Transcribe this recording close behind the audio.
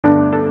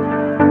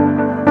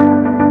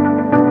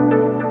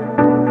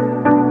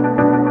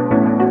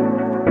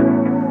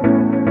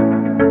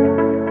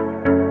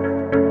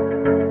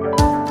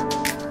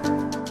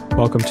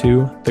Welcome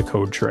to The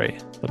Code Tray,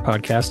 the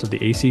podcast of the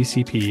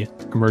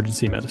ACCP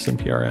Emergency Medicine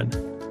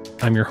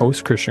PRN. I'm your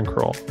host, Christian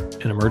Kroll,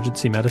 an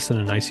emergency medicine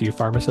and ICU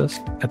pharmacist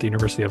at the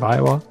University of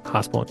Iowa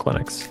Hospital and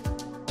Clinics.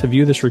 To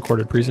view this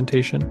recorded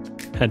presentation,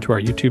 head to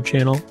our YouTube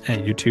channel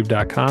at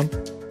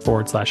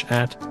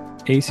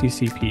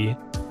youtube.com/@ACCP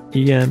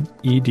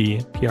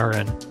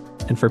EMED-PRN.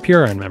 And for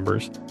PRN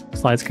members,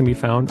 slides can be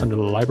found under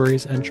the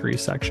Libraries Entries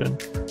section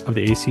of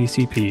the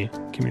ACCP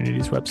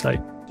Communities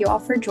website. Thank you all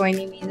for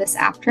joining me this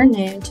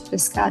afternoon to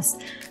discuss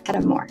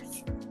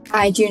Ketamorph.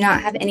 I do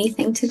not have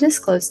anything to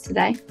disclose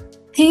today.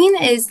 Pain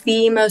is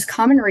the most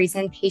common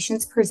reason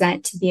patients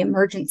present to the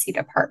emergency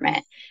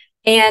department.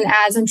 And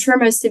as I'm sure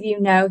most of you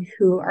know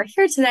who are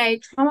here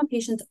today, trauma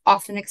patients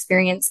often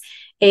experience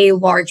a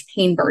large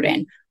pain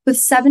burden, with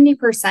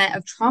 70%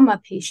 of trauma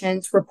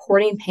patients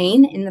reporting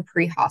pain in the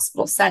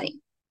pre-hospital setting.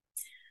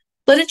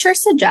 Literature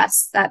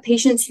suggests that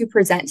patients who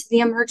present to the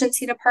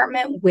emergency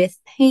department with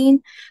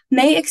pain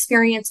may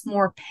experience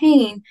more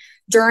pain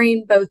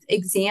during both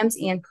exams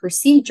and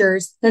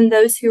procedures than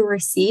those who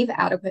receive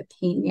adequate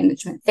pain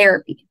management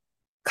therapy.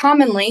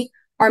 Commonly,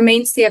 our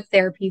mainstay of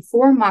therapy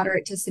for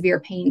moderate to severe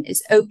pain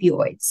is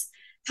opioids.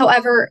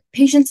 However,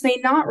 patients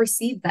may not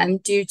receive them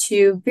due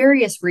to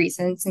various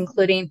reasons,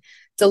 including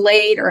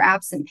delayed or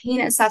absent pain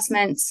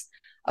assessments,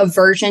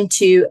 aversion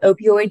to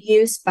opioid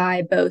use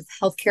by both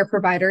healthcare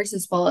providers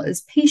as well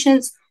as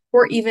patients,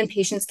 or even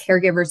patients'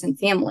 caregivers and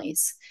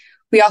families.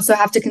 We also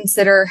have to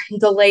consider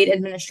delayed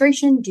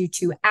administration due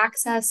to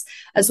access,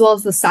 as well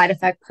as the side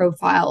effect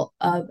profile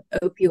of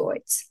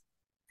opioids.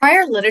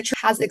 Prior literature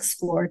has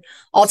explored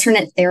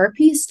alternate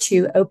therapies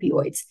to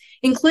opioids,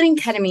 including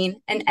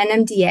ketamine, an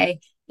NMDA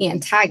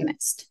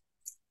antagonist.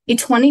 A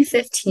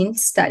 2015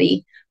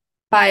 study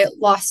by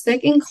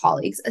Losvik and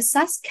colleagues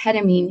assessed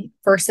ketamine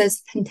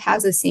versus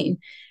pentazocine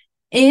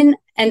in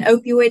an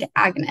opioid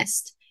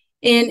agonist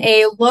in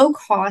a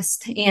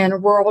low-cost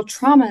and rural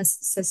trauma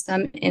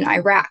system in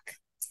Iraq.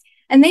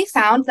 And they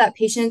found that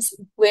patients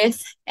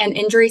with an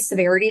injury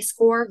severity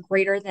score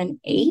greater than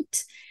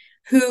 8,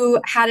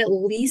 who had at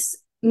least,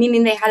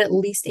 meaning they had at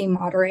least a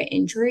moderate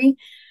injury,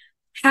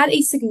 had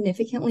a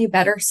significantly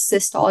better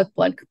systolic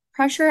blood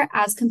pressure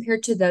as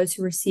compared to those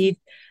who received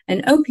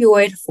an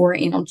opioid for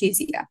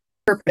analgesia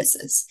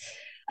purposes.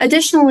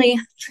 Additionally,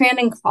 Tran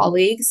and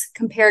colleagues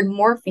compared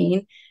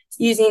morphine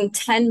using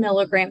 10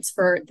 milligrams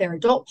for their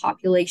adult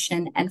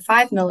population and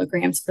 5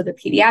 milligrams for the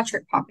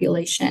pediatric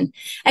population,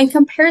 and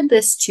compared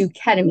this to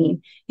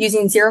ketamine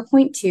using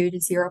 0.2 to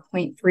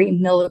 0.3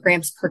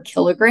 milligrams per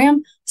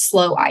kilogram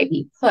slow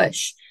IV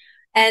push.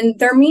 And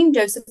their mean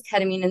dose of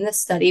ketamine in this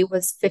study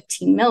was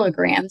 15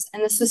 milligrams,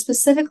 and this was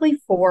specifically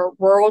for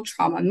rural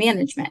trauma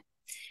management.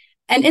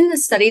 And in the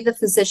study, the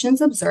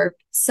physicians observed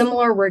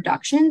similar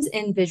reductions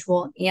in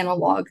visual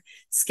analog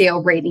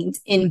scale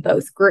ratings in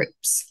both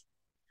groups.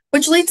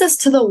 Which leads us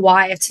to the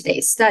why of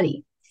today's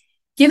study.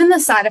 Given the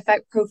side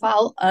effect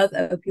profile of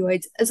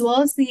opioids, as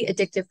well as the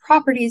addictive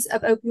properties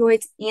of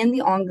opioids and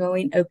the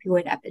ongoing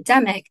opioid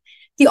epidemic,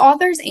 the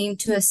authors aim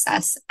to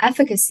assess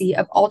efficacy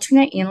of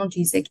alternate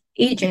analgesic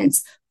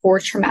agents for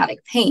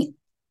traumatic pain,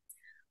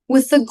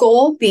 with the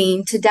goal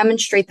being to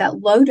demonstrate that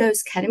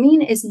low-dose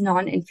ketamine is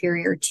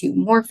non-inferior to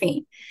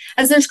morphine,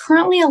 as there's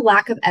currently a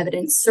lack of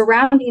evidence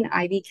surrounding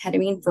IV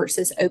ketamine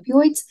versus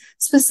opioids,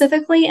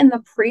 specifically in the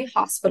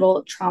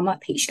pre-hospital trauma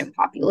patient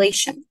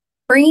population.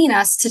 Bringing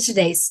us to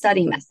today's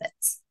study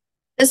methods.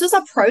 This was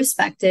a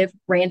prospective,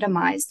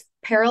 randomized,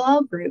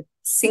 parallel group,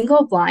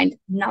 single-blind,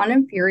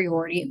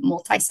 non-inferiority,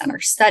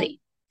 multi-center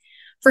study.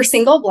 For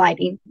single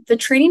blinding, the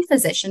treating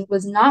physician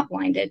was not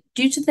blinded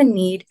due to the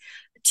need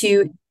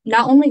to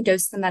not only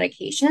dose the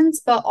medications,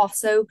 but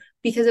also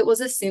because it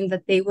was assumed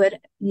that they would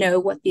know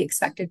what the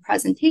expected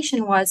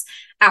presentation was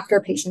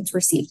after patients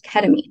received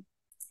ketamine.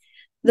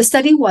 The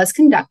study was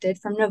conducted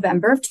from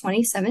November of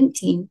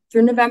 2017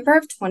 through November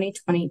of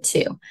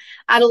 2022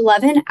 at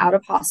 11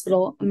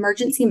 out-of-hospital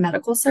emergency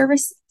medical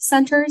service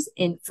centers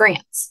in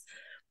France,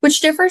 which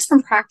differs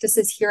from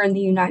practices here in the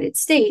United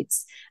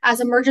States, as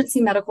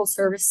emergency medical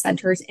service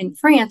centers in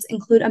France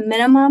include a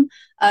minimum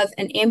of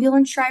an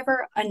ambulance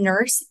driver, a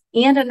nurse,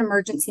 and an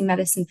emergency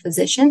medicine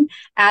physician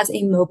as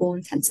a mobile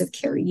intensive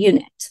care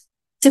unit.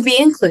 To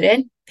be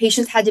included,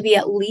 patients had to be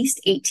at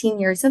least 18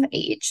 years of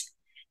age.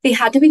 They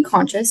had to be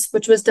conscious,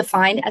 which was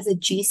defined as a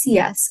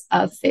GCS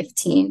of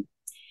 15.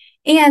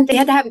 And they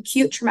had to have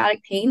acute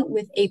traumatic pain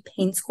with a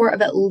pain score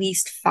of at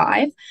least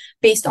 5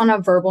 based on a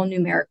verbal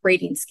numeric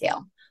rating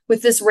scale,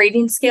 with this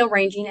rating scale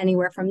ranging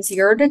anywhere from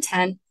 0 to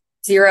 10,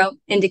 0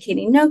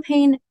 indicating no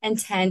pain, and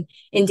 10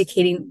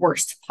 indicating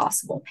worst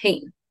possible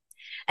pain.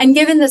 And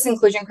given this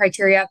inclusion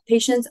criteria,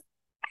 patients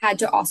had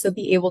to also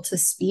be able to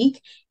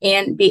speak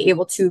and be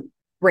able to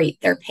rate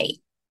their pain.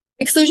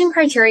 Exclusion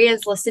criteria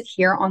is listed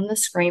here on the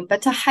screen,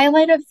 but to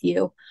highlight a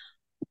few,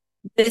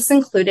 this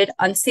included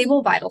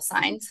unstable vital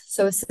signs,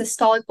 so a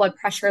systolic blood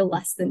pressure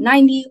less than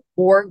 90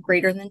 or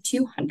greater than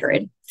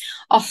 200,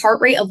 a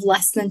heart rate of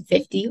less than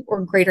 50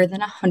 or greater than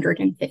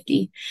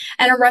 150,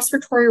 and a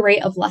respiratory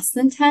rate of less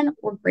than 10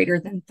 or greater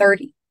than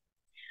 30.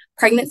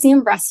 Pregnancy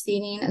and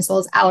breastfeeding, as well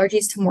as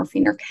allergies to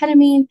morphine or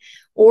ketamine,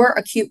 or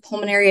acute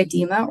pulmonary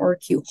edema or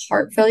acute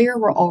heart failure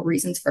were all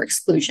reasons for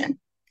exclusion.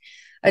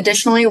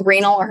 Additionally,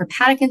 renal or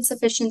hepatic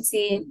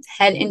insufficiency,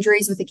 head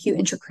injuries with acute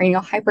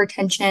intracranial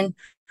hypertension,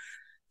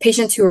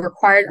 patients who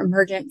required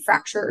emergent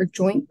fracture or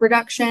joint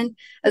reduction,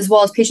 as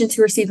well as patients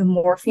who received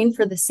morphine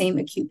for the same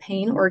acute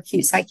pain or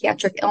acute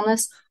psychiatric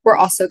illness were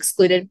also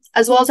excluded,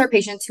 as well as our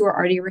patients who are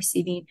already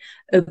receiving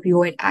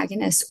opioid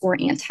agonists or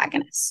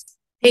antagonists.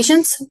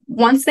 Patients,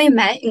 once they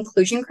met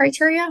inclusion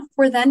criteria,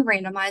 were then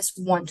randomized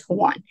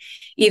 1-to-1,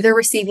 either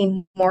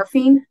receiving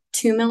morphine,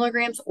 2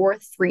 milligrams or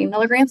 3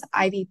 milligrams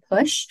IV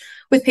push,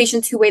 with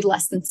patients who weighed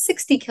less than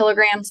 60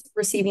 kilograms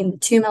receiving the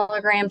 2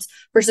 milligrams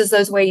versus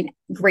those weighing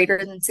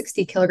greater than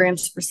 60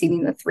 kilograms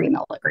receiving the 3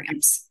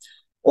 milligrams.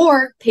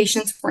 Or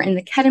patients were in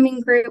the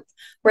ketamine group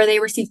where they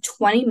received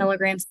 20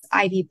 milligrams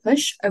IV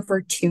push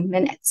over 2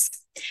 minutes.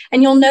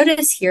 And you'll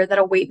notice here that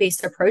a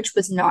weight-based approach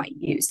was not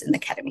used in the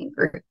ketamine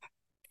group.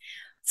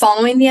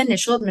 Following the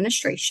initial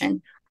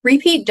administration,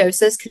 repeat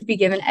doses could be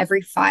given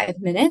every 5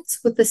 minutes,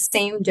 with the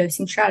same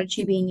dosing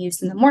strategy being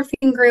used in the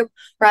morphine group,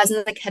 whereas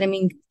in the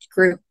ketamine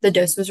group, the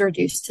dose was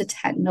reduced to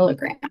 10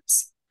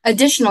 milligrams.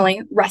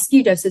 Additionally,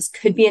 rescue doses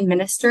could be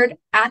administered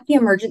at the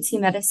emergency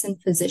medicine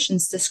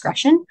physician's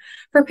discretion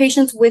for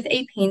patients with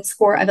a pain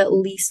score of at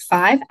least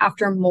 5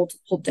 after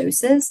multiple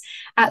doses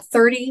at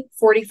 30,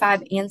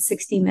 45, and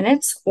 60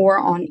 minutes or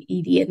on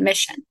ED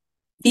admission.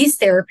 These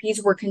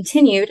therapies were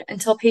continued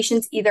until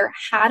patients either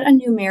had a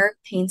numeric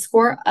pain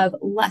score of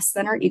less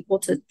than or equal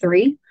to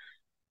 3,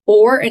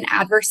 or an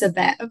adverse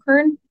event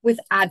occurred, with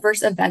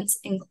adverse events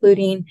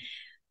including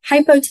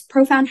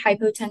profound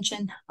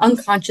hypotension,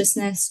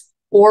 unconsciousness,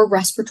 or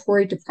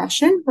respiratory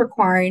depression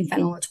requiring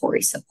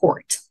ventilatory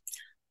support.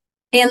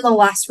 And the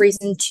last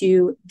reason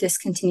to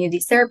discontinue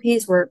these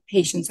therapies were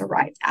patients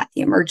arrived at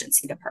the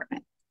emergency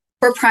department.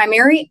 For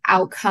primary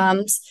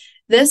outcomes,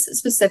 this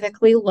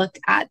specifically looked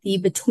at the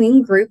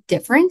between group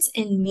difference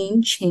in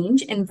mean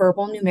change in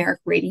verbal numeric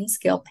rating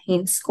scale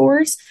pain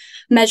scores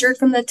measured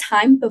from the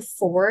time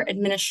before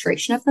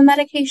administration of the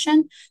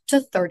medication to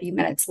 30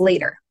 minutes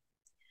later.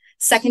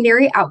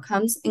 Secondary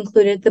outcomes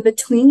included the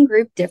between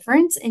group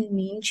difference in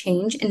mean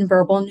change in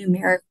verbal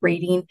numeric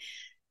rating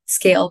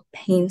scale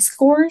pain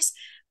scores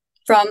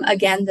from,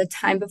 again, the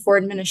time before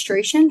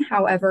administration.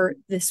 However,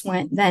 this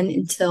went then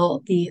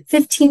until the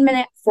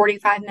 15-minute,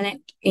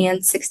 45-minute,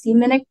 and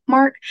 60-minute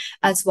mark,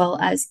 as well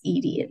as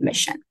ED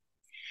admission.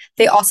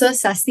 They also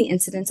assessed the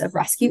incidence of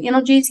rescue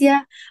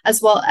analgesia,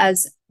 as well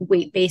as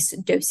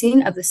weight-based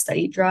dosing of the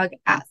study drug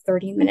at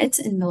 30 minutes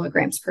in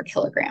milligrams per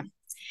kilogram.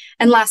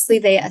 And lastly,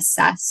 they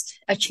assessed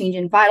a change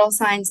in vital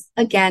signs,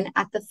 again,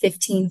 at the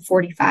 15,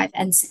 45,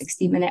 and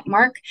 60-minute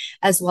mark,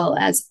 as well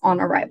as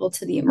on arrival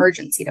to the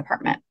emergency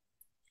department.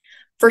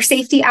 For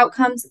safety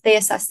outcomes, they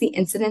assessed the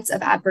incidence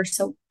of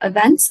adverse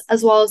events,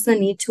 as well as the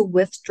need to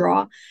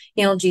withdraw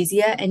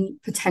analgesia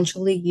and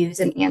potentially use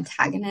an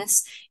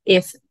antagonist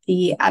if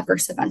the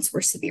adverse events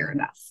were severe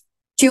enough.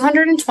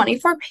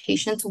 224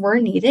 patients were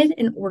needed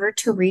in order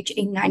to reach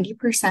a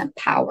 90%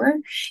 power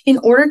in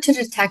order to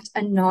detect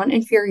a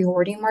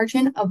non-inferiority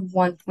margin of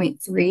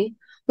 1.3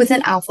 with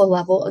an alpha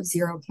level of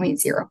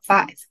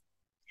 0.05.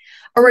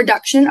 A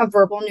reduction of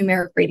verbal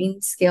numeric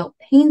rating scale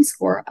pain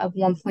score of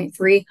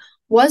 1.3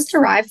 was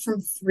derived from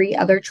 3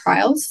 other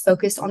trials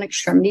focused on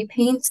extremity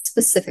pain,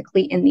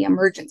 specifically in the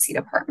emergency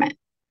department.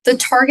 The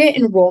target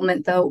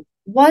enrollment, though,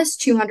 was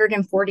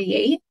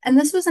 248, and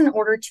this was in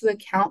order to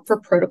account for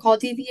protocol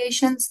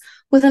deviations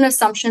with an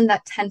assumption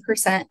that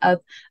 10% of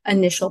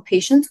initial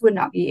patients would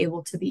not be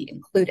able to be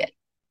included.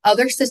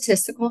 Other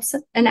statistical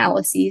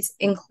analyses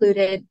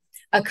included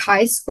a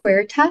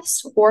chi-square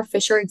test or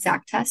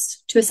Fisher-Exact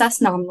test to assess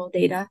nominal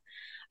data,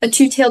 a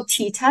two-tailed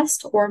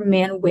t-test or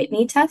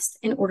Mann-Whitney test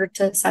in order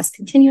to assess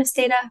continuous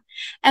data,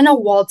 and a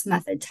Wald's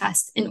method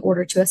test in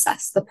order to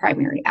assess the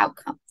primary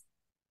outcome.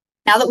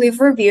 Now that we've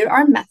reviewed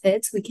our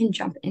methods, we can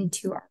jump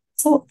into our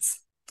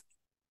results.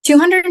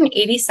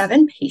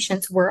 287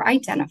 patients were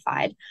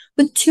identified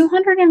with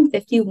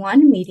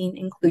 251 meeting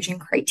inclusion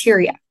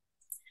criteria.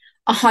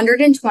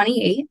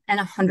 128 and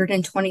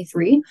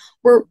 123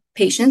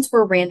 patients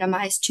were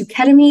randomized to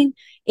ketamine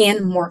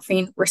and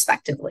morphine,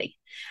 respectively.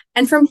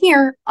 And from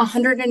here,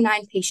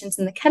 109 patients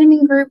in the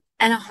ketamine group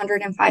and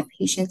 105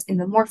 patients in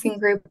the morphine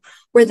group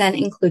were then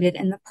included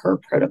in the per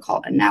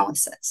protocol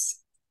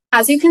analysis.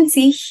 As you can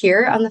see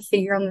here on the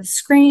figure on the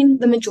screen,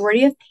 the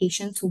majority of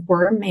patients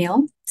were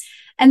male,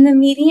 and the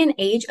median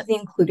age of the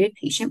included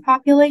patient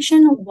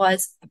population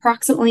was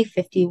approximately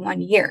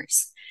 51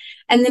 years.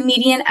 And the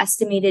median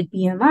estimated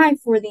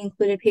BMI for the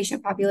included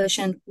patient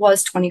population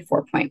was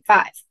 24.5.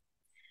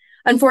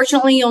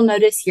 Unfortunately, you'll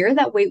notice here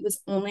that weight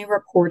was only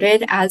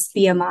reported as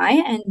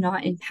BMI and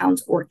not in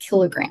pounds or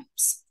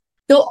kilograms.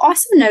 You'll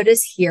also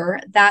notice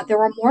here that there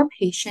were more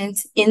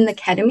patients in the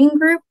ketamine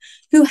group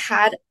who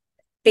had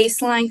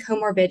baseline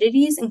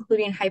comorbidities,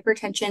 including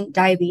hypertension,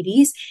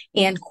 diabetes,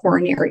 and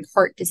coronary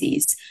heart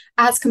disease,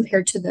 as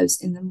compared to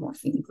those in the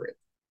morphine group.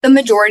 The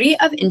majority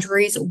of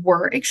injuries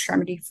were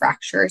extremity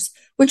fractures,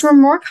 which were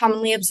more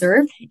commonly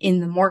observed in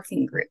the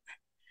morphine group,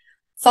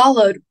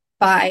 followed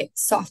by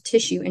soft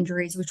tissue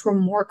injuries, which were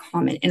more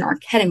common in our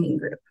ketamine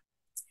group.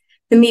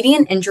 The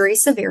median injury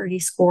severity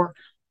score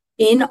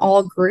in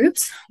all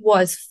groups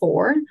was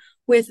 4,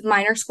 with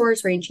minor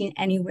scores ranging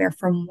anywhere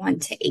from 1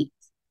 to 8.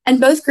 And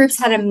both groups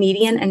had a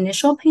median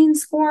initial pain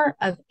score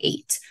of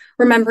 8,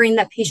 remembering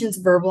that patients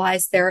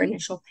verbalized their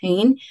initial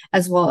pain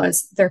as well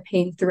as their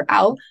pain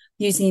throughout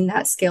using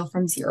that scale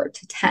from 0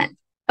 to 10.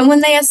 And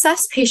when they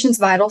assessed patients'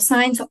 vital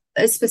signs,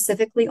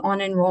 specifically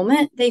on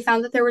enrollment, they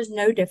found that there was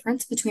no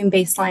difference between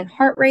baseline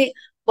heart rate,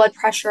 blood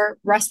pressure,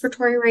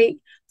 respiratory rate,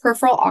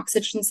 peripheral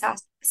oxygen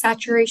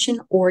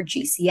saturation, or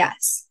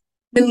GCS.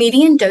 The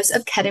median dose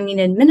of ketamine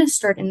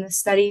administered in this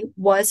study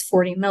was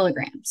 40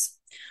 milligrams,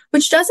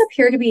 which does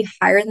appear to be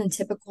higher than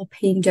typical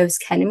pain dose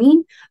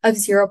ketamine of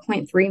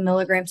 0.3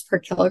 milligrams per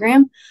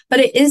kilogram, but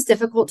it is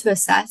difficult to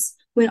assess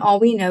when all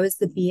we know is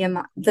the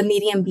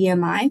median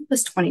BMI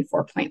was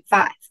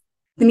 24.5.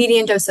 The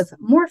median dose of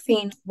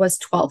morphine was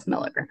 12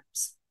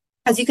 milligrams.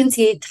 As you can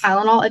see,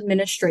 Tylenol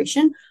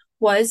administration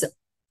was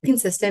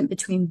consistent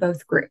between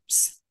both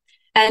groups.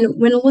 And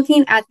when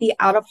looking at the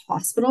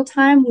out-of-hospital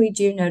time, we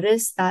do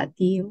notice that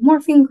the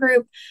morphine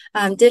group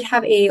did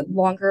have a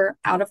longer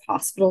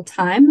out-of-hospital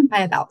time by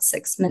about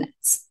 6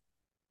 minutes.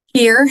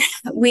 Here,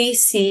 we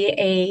see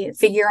a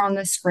figure on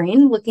the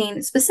screen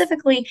looking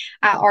specifically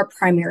at our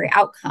primary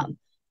outcome,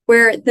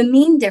 where the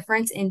mean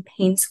difference in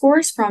pain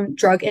scores from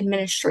drug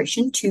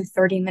administration to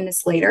 30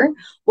 minutes later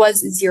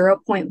was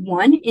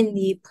 0.1 in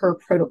the per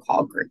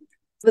protocol group,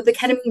 with the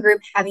ketamine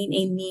group having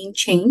a mean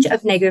change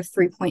of negative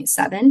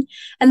 3.7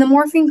 and the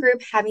morphine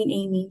group having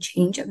a mean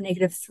change of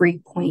negative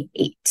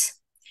 3.8.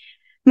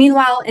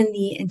 Meanwhile, in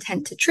the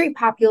intent to treat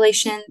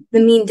population, the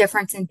mean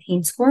difference in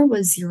pain score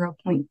was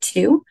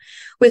 0.2,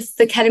 with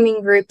the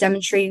ketamine group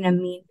demonstrating a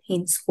mean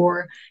pain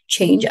score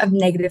change of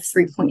negative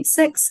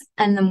 3.6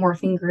 and the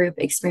morphine group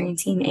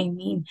experiencing a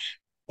mean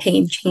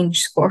pain change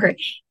score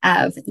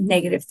of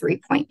negative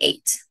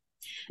 3.8.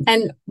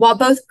 And while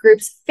both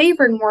groups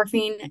favored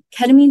morphine,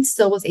 ketamine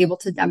still was able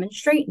to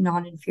demonstrate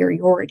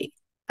non-inferiority.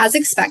 As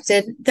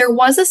expected, there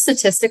was a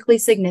statistically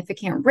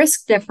significant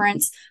risk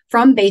difference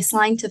from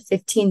baseline to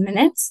 15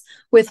 minutes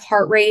with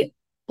heart rate,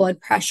 blood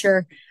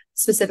pressure,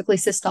 specifically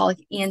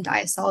systolic and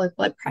diastolic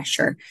blood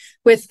pressure,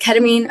 with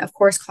ketamine, of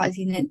course,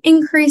 causing an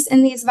increase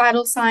in these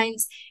vital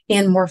signs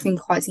and morphine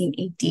causing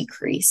a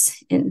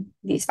decrease in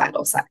these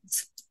vital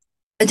signs.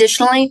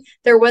 Additionally,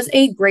 there was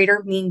a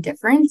greater mean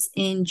difference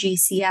in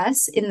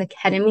GCS in the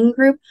ketamine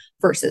group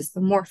versus the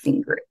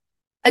morphine group.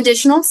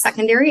 Additional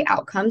secondary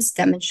outcomes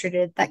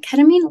demonstrated that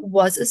ketamine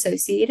was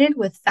associated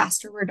with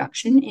faster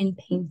reduction in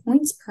pain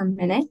points per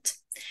minute.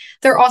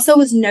 There also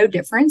was no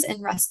difference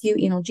in rescue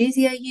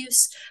analgesia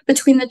use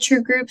between the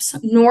two groups,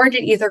 nor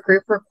did either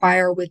group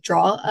require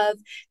withdrawal of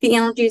the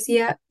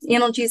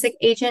analgesic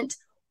agent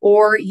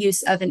or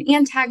use of an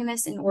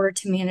antagonist in order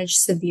to manage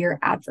severe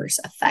adverse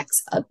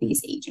effects of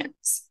these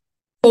agents.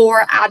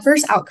 For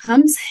adverse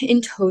outcomes,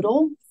 in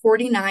total,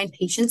 49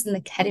 patients in the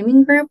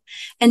ketamine group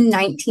and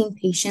 19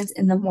 patients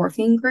in the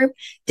morphine group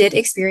did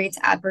experience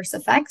adverse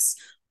effects,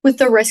 with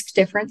the risk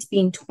difference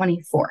being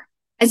 24.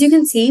 As you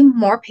can see,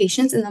 more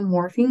patients in the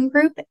morphine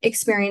group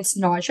experienced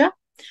nausea,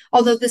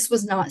 although this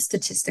was not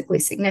statistically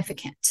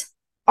significant.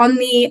 On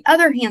the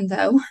other hand,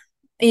 though,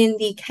 in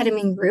the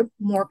ketamine group,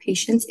 more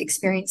patients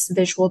experienced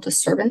visual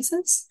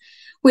disturbances,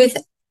 with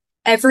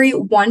every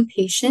one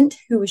patient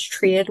who was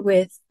treated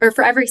with, or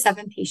for every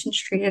 7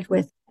 patients treated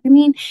with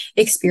ketamine,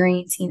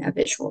 experiencing a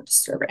visual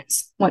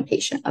disturbance, 1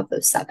 patient of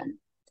those 7.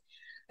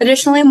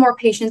 Additionally, more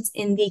patients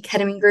in the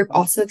ketamine group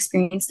also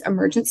experienced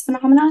emergence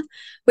phenomena,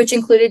 which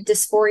included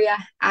dysphoria,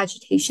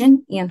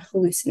 agitation, and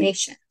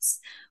hallucinations,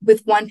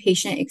 with 1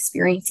 patient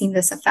experiencing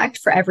this effect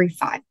for every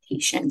 5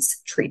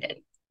 patients treated.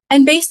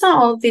 And based on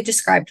all of the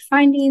described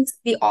findings,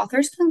 the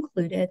authors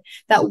concluded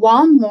that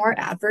while more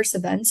adverse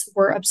events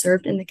were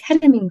observed in the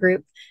ketamine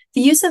group,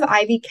 the use of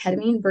IV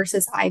ketamine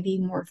versus IV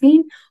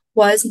morphine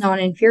was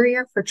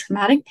non-inferior for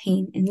traumatic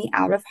pain in the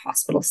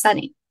out-of-hospital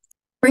setting.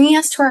 Bringing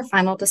us to our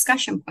final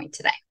discussion point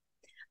today,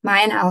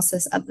 my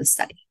analysis of the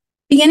study.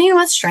 Beginning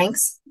with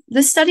strengths,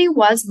 this study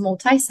was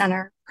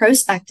multi-center,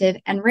 prospective,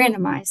 and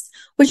randomized,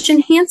 which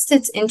enhanced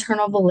its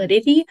internal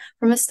validity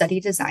from a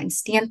study design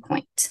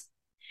standpoint.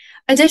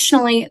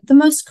 Additionally, the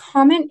most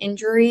common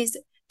injuries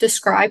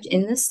described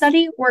in this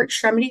study were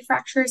extremity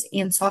fractures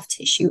and soft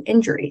tissue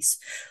injuries,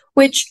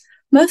 which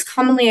most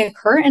commonly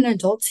occur in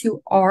adults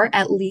who are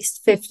at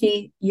least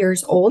 50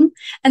 years old,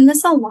 and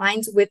this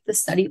aligns with the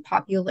study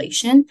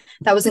population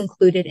that was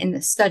included in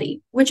this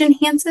study, which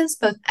enhances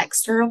both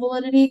external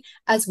validity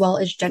as well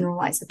as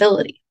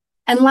generalizability.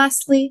 And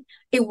lastly,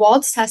 a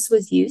Wald's test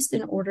was used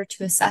in order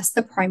to assess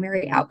the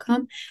primary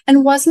outcome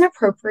and was an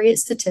appropriate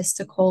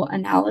statistical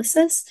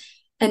analysis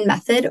and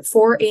method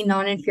for a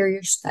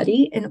non-inferior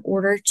study in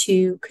order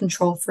to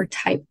control for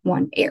type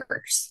 1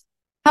 errors.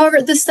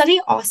 However, the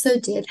study also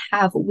did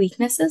have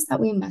weaknesses that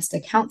we must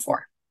account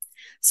for.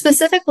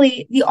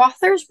 Specifically, the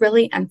authors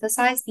really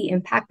emphasize the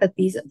impact that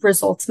these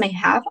results may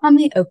have on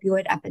the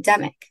opioid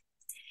epidemic.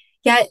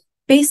 Yet,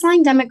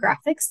 baseline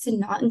demographics did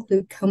not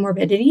include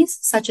comorbidities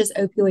such as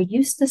opioid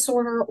use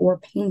disorder or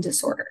pain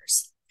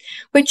disorders,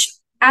 which,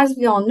 as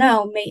we all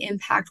know, may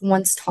impact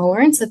one's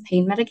tolerance of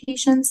pain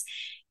medications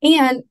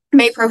and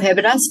may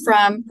prohibit us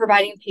from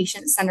providing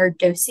patient-centered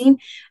dosing,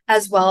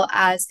 as well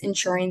as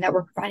ensuring that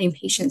we're providing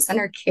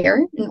patient-centered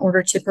care in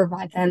order to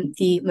provide them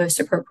the most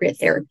appropriate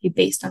therapy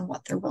based on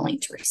what they're willing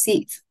to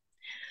receive.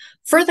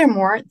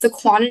 Furthermore, the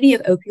quantity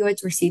of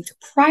opioids received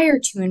prior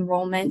to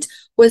enrollment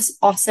was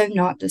also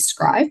not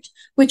described,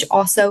 which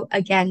also,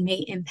 again,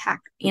 may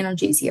impact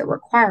analgesia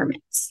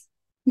requirements.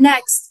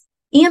 Next,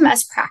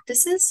 EMS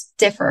practices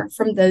differ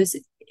from those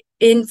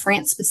in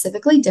France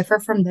specifically differ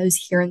from those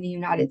here in the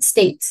United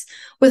States,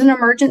 with an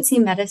emergency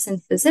medicine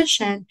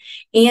physician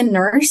and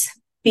nurse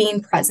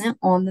being present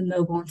on the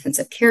mobile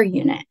intensive care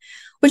unit,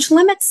 which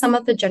limits some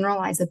of the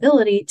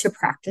generalizability to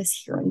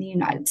practice here in the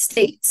United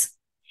States.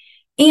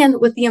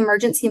 And with the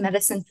emergency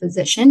medicine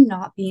physician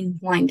not being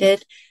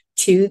blinded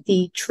to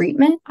the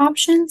treatment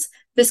options,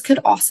 this could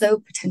also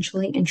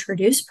potentially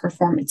introduce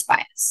performance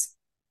bias.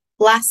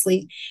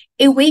 Lastly,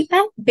 a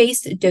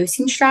weight-based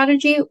dosing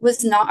strategy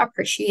was not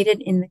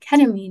appreciated in the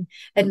ketamine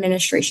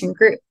administration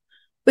group,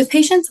 with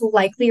patients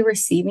likely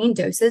receiving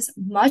doses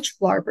much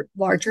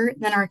larger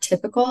than our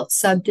typical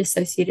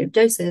sub-dissociative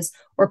doses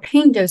or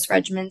pain dose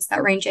regimens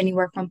that range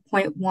anywhere from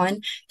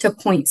 0.1 to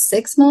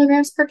 0.6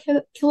 milligrams per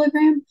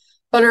kilogram,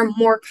 but are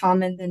more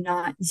common than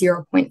not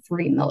 0.3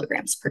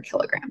 milligrams per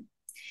kilogram.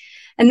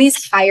 And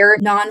these higher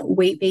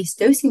non-weight-based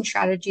dosing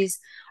strategies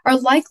are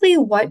likely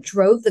what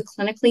drove the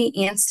clinically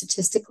and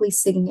statistically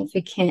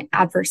significant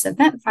adverse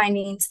event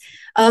findings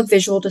of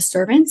visual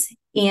disturbance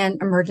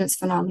and emergence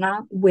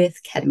phenomena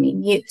with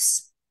ketamine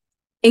use.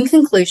 In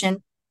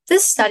conclusion,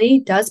 this study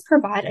does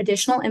provide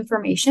additional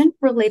information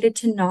related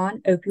to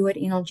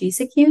non-opioid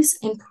analgesic use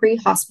in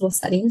pre-hospital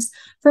settings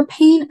for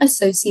pain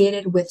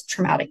associated with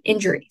traumatic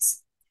injuries.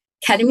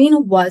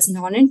 Ketamine was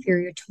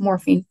non-inferior to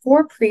morphine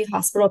for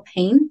pre-hospital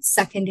pain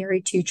secondary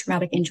to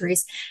traumatic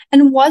injuries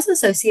and was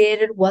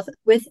associated with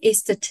a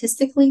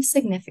statistically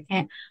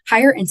significant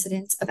higher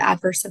incidence of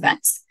adverse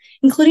events,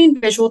 including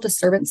visual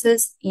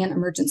disturbances and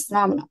emergence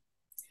phenomena.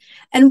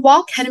 And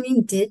while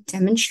ketamine did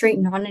demonstrate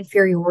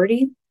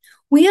non-inferiority,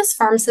 we as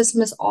pharmacists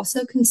must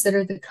also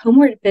consider the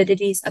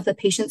comorbidities of the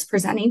patients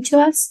presenting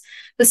to us,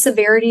 the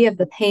severity of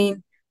the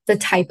pain, the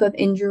type of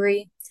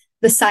injury,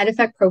 the side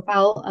effect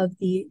profile of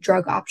the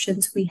drug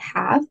options we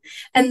have,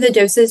 and the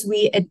doses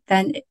we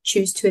then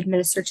choose to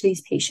administer to these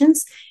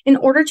patients in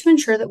order to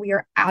ensure that we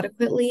are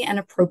adequately and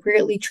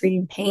appropriately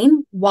treating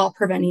pain while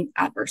preventing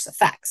adverse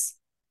effects.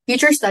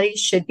 Future studies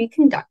should be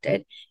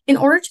conducted in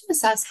order to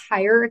assess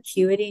higher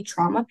acuity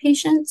trauma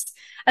patients,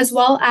 as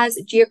well as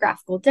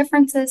geographical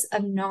differences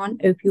of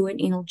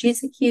non-opioid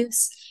analgesic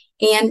use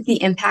and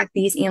the impact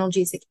these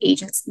analgesic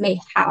agents may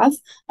have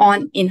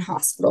on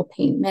in-hospital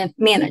pain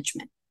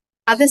management.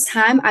 At this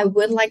time, I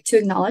would like to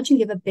acknowledge and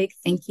give a big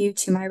thank you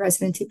to my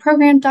residency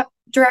program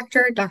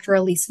director, Dr.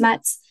 Elise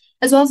Metz,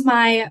 as well as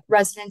my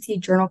residency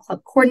journal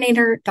club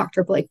coordinator,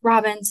 Dr. Blake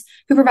Robbins,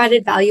 who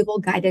provided valuable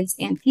guidance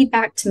and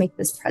feedback to make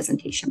this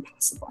presentation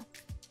possible.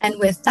 And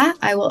with that,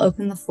 I will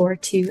open the floor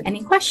to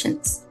any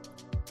questions.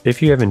 If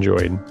you have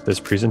enjoyed this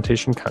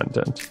presentation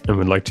content and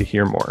would like to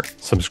hear more,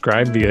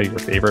 subscribe via your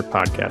favorite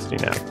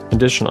podcasting app.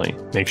 Additionally,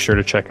 make sure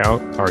to check out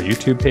our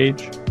YouTube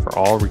page for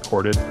all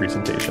recorded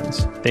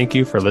presentations. Thank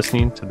you for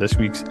listening to this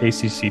week's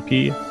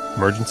ACCP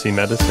Emergency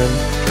Medicine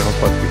Journal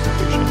Club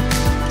presentation.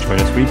 Join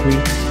us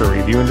weekly for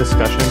review and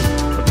discussion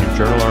of new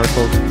journal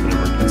articles in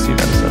emergency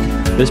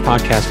medicine. This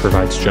podcast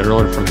provides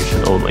general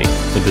information only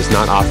and does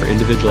not offer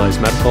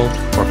individualized medical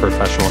or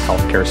professional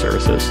healthcare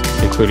services,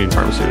 including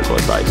pharmaceutical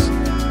advice.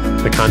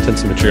 The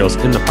contents and materials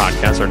in the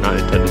podcast are not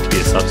intended to be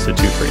a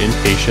substitute for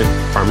inpatient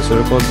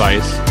pharmaceutical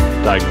advice,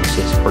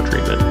 diagnosis, or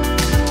treatment.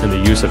 And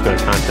the use of the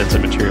contents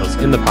and materials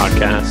in the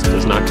podcast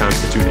does not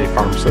constitute a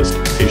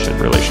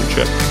pharmacist-patient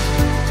relationship.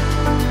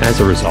 As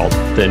a result,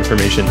 the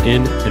information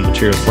in and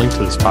materials linked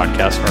to this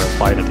podcast are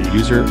applied at the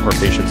user or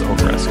patient's own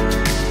risk.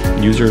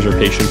 Users or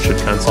patients should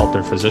consult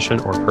their physician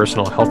or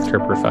personal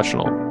healthcare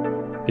professional.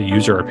 The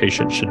user or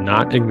patient should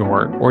not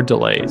ignore or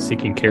delay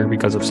seeking care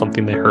because of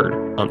something they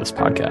heard on this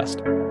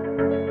podcast.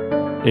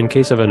 In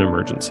case of an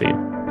emergency,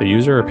 the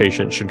user or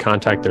patient should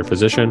contact their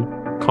physician,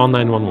 call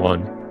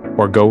 911,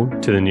 or go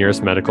to the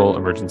nearest medical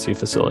emergency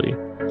facility.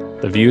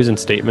 The views and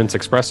statements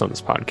expressed on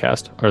this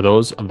podcast are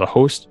those of the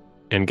host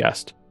and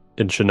guest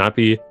and should not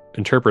be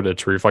interpreted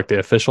to reflect the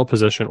official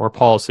position or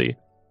policy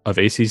of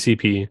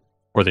ACCP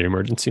or the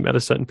Emergency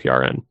Medicine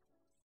PRN.